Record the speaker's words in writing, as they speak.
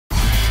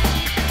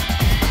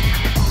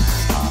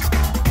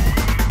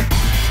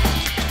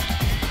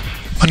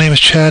name is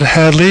Chad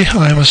Hadley.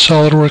 I am a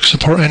SOLIDWORKS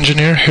support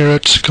engineer here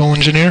at Go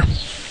Engineer.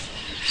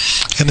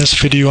 In this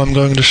video I'm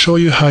going to show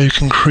you how you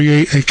can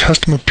create a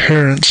custom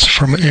appearance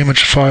from an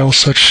image file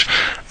such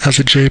as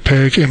a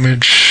JPEG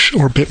image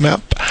or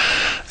bitmap.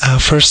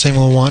 First thing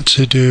we'll want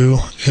to do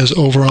is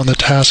over on the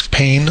task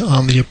pane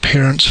on the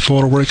Appearance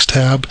PhotoWorks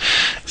tab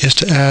is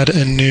to add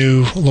a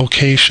new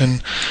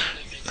location.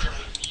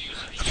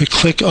 If we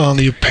click on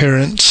the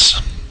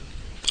Appearance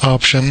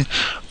option,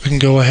 we can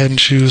go ahead and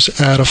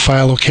choose Add a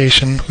File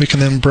Location. We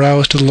can then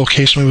browse to the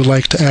location we would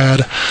like to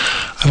add.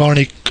 I've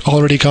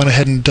already gone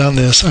ahead and done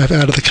this. I've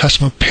added the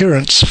Custom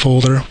Appearance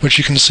folder, which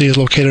you can see is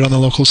located on the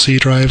local C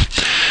drive.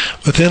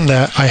 Within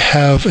that, I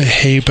have a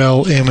hay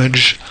bale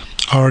image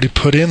already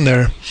put in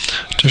there.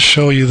 To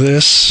show you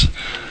this,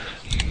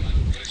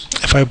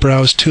 if I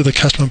browse to the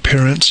Custom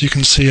Appearance, you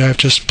can see I've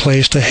just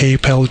placed a hay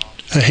bale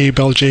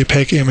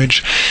JPEG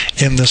image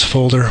in this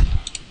folder.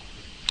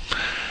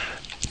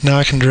 Now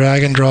I can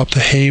drag and drop the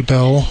hay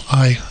bale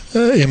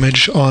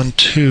image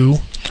onto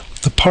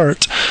the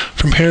part.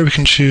 From here we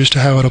can choose to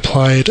have it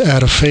applied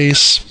at a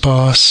face,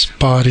 boss,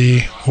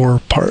 body, or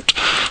part.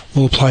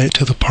 We'll apply it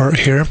to the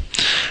part here.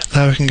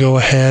 Now we can go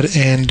ahead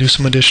and do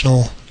some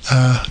additional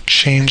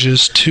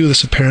changes to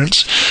this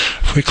appearance.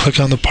 If we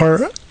click on the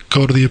part,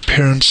 go to the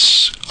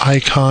appearance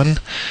icon,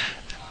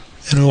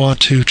 and we want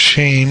to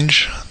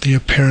change the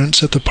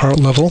appearance at the part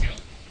level.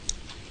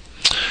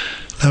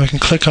 Now we can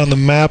click on the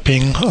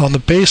mapping on the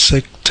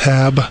basic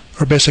tab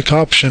or basic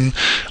option.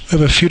 We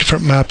have a few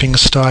different mapping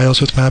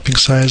styles with mapping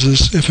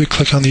sizes. If we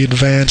click on the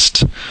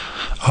advanced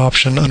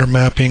option under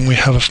mapping, we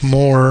have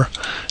more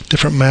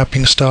different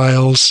mapping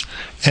styles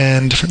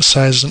and different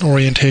sizes and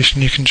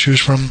orientation you can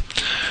choose from.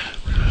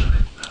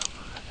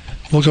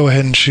 We'll go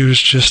ahead and choose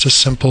just a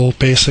simple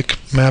basic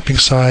mapping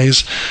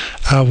size.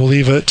 We'll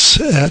leave it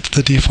at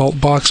the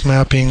default box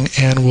mapping,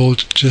 and we'll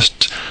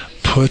just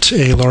put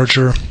a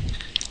larger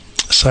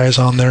size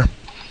on there.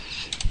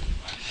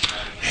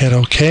 Hit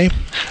OK.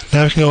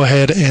 Now we can go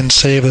ahead and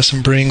save this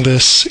and bring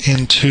this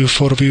into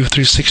PhotoView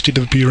 360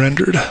 to be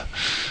rendered.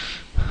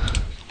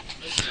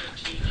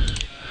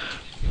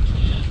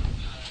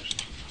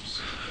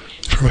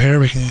 From here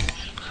we can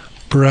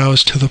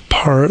browse to the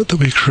part that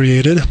we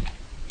created.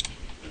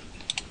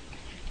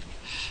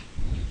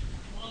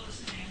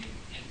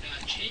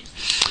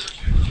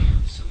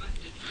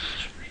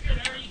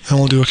 And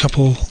we'll do a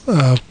couple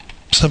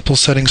simple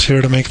settings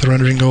here to make the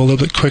rendering go a little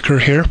bit quicker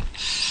here.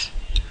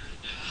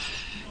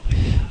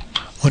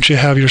 Once you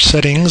have your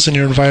settings and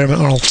your environment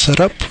all set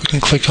up, we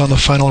can click on the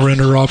Final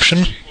Render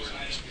option.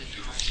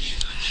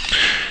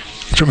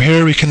 From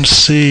here we can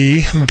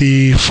see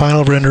the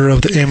final render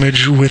of the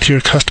image with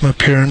your custom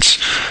appearance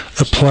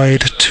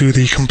applied to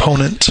the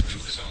component.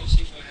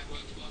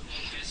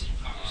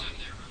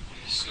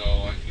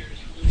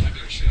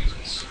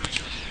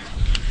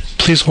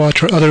 Please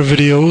watch our other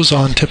videos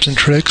on tips and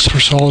tricks for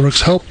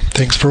SOLIDWORKS help.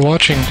 Thanks for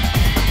watching.